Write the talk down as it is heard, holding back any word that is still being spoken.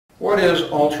What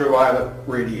is ultraviolet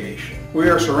radiation? We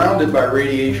are surrounded by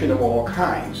radiation of all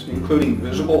kinds, including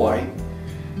visible light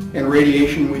and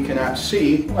radiation we cannot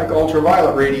see, like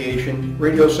ultraviolet radiation,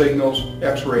 radio signals,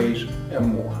 X-rays, and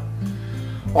more.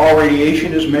 All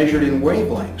radiation is measured in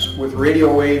wavelengths, with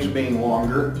radio waves being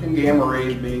longer and gamma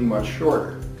rays being much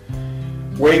shorter.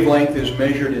 Wavelength is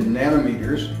measured in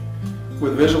nanometers,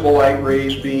 with visible light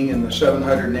rays being in the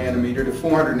 700 nanometer to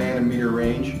 400 nanometer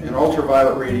range, and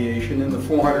ultraviolet radiation in the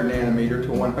 400 nanometer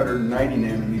to 190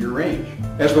 nanometer range.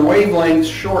 As the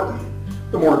wavelengths shorten,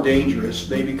 the more dangerous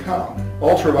they become.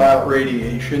 Ultraviolet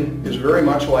radiation is very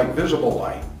much like visible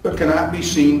light, but cannot be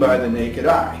seen by the naked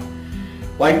eye.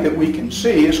 Light that we can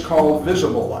see is called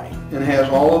visible light and has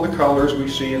all of the colors we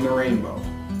see in the rainbow.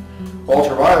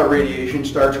 Ultraviolet radiation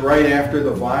starts right after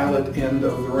the violet end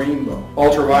of the rainbow.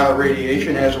 Ultraviolet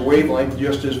radiation has a wavelength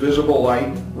just as visible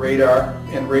light, radar,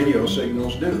 and radio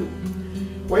signals do.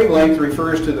 Wavelength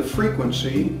refers to the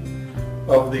frequency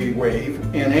of the wave,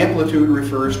 and amplitude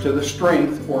refers to the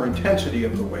strength or intensity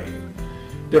of the wave.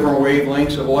 Different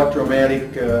wavelengths of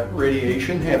electromagnetic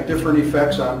radiation have different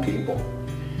effects on people.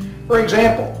 For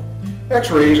example,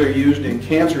 X-rays are used in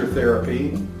cancer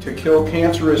therapy to kill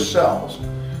cancerous cells,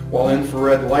 while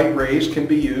infrared light rays can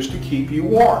be used to keep you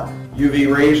warm.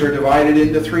 UV rays are divided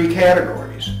into three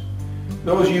categories.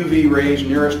 Those UV rays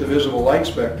nearest the visible light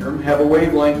spectrum have a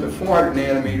wavelength of 400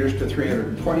 nanometers to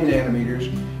 320 nanometers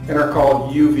and are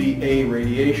called UVA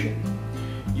radiation.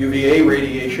 UVA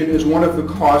radiation is one of the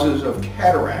causes of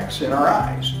cataracts in our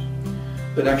eyes.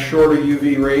 The next shorter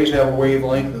UV rays have a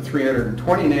wavelength of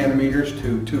 320 nanometers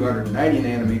to 290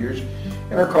 nanometers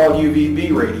and are called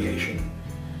UVB radiation.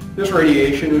 This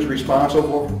radiation is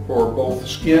responsible for both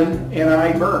skin and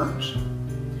eye burns.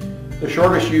 The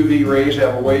shortest UV rays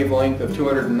have a wavelength of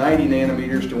 290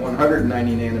 nanometers to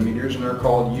 190 nanometers and are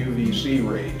called UVC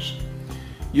rays.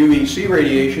 UVC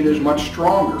radiation is much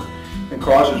stronger and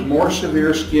causes more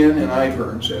severe skin and eye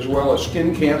burns, as well as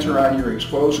skin cancer on your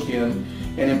exposed skin,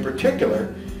 and in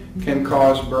particular can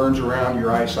cause burns around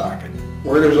your eye socket.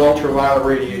 Where does ultraviolet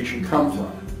radiation come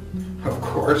from? Of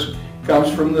course, it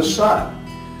comes from the sun.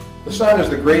 The sun is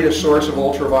the greatest source of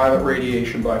ultraviolet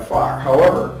radiation by far.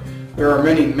 However, there are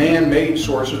many man-made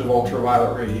sources of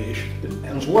ultraviolet radiation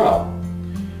as well.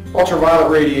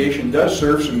 Ultraviolet radiation does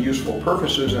serve some useful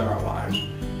purposes in our lives.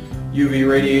 UV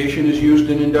radiation is used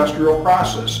in industrial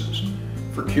processes,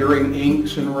 for curing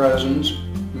inks and resins,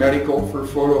 medical for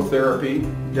phototherapy,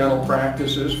 dental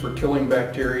practices for killing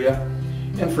bacteria,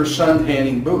 and for sun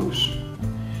tanning booths.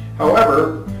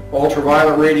 However,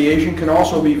 ultraviolet radiation can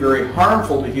also be very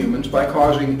harmful to humans by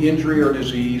causing injury or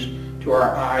disease to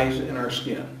our eyes and our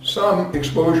skin. Some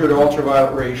exposure to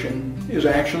ultraviolet radiation is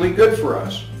actually good for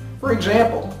us. For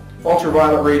example,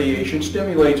 ultraviolet radiation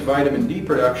stimulates vitamin D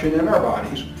production in our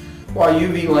bodies, while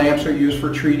UV lamps are used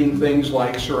for treating things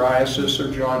like psoriasis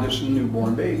or jaundice in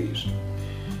newborn babies.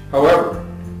 However,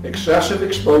 excessive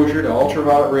exposure to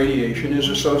ultraviolet radiation is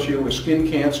associated with skin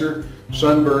cancer,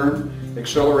 sunburn,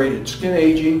 accelerated skin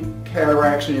aging,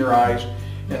 cataracts in your eyes,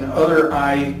 and other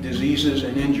eye diseases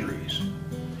and injuries.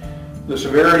 The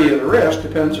severity of the risk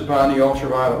depends upon the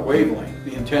ultraviolet wavelength,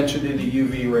 the intensity of the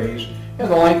UV rays, and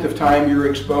the length of time you're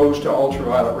exposed to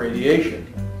ultraviolet radiation.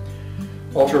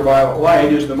 Ultraviolet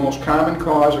light is the most common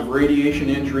cause of radiation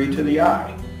injury to the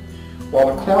eye.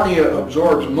 While the cornea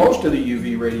absorbs most of the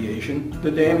UV radiation,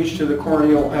 the damage to the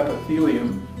corneal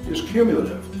epithelium is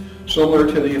cumulative, similar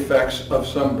to the effects of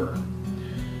sunburn.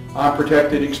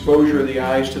 Unprotected exposure of the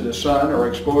eyes to the sun or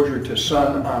exposure to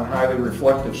sun on highly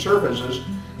reflective surfaces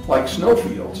like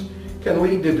snowfields can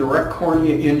lead to direct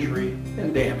cornea injury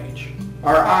and damage.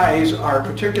 Our eyes are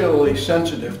particularly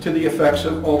sensitive to the effects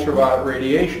of ultraviolet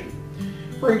radiation.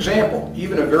 For example,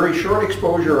 even a very short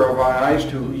exposure of our eyes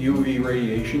to UV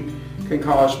radiation can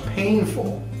cause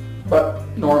painful, but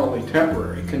normally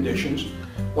temporary, conditions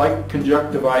like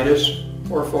conjunctivitis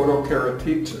or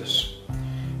photokeratitis.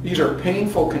 These are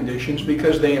painful conditions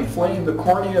because they inflame the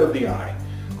cornea of the eye,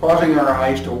 causing our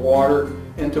eyes to water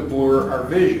and to blur our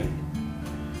vision.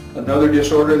 Another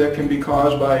disorder that can be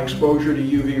caused by exposure to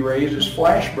UV rays is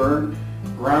flash burn,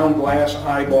 ground glass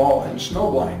eyeball, and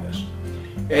snow blindness.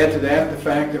 Add to that the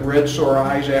fact that red sore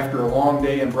eyes after a long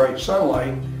day in bright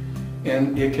sunlight,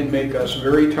 and it can make us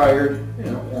very tired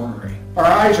and ornery. Our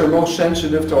eyes are most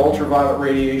sensitive to ultraviolet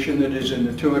radiation that is in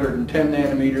the 210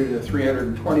 nanometer to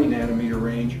 320 nanometer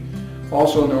range,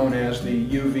 also known as the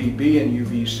UVB and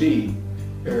UVC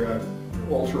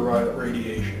ultraviolet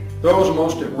radiation. Those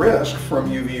most at risk from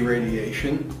UV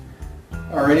radiation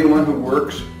are anyone who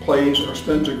works, plays, or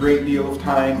spends a great deal of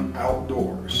time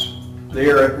outdoors. They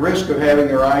are at risk of having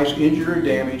their eyes injured or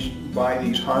damaged by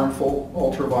these harmful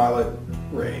ultraviolet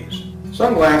rays.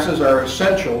 Sunglasses are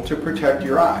essential to protect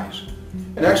your eyes.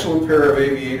 An excellent pair of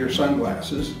Aviator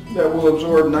sunglasses that will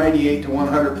absorb 98 to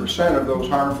 100% of those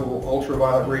harmful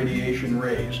ultraviolet radiation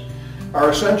rays are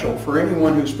essential for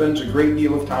anyone who spends a great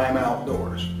deal of time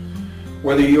outdoors.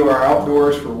 Whether you are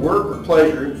outdoors for work or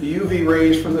pleasure, the UV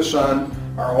rays from the sun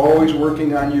are always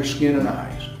working on your skin and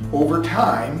eyes. Over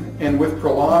time, and with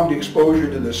prolonged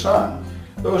exposure to the sun,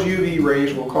 those UV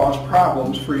rays will cause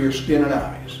problems for your skin and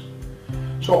eyes.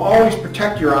 So always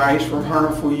protect your eyes from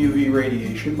harmful UV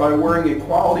radiation by wearing a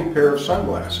quality pair of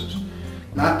sunglasses,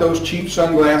 not those cheap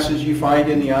sunglasses you find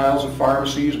in the aisles of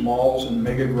pharmacies, malls, and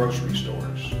mega grocery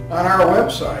stores. On our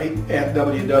website at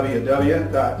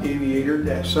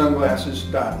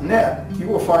www.aviator-sunglasses.net, you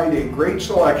will find a great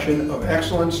selection of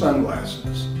excellent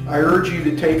sunglasses. I urge you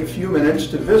to take a few minutes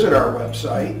to visit our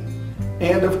website,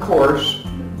 and of course,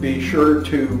 be sure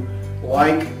to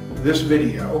like this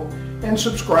video and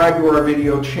subscribe to our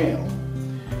video channel.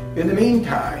 In the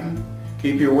meantime,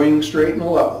 keep your wings straight and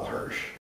level.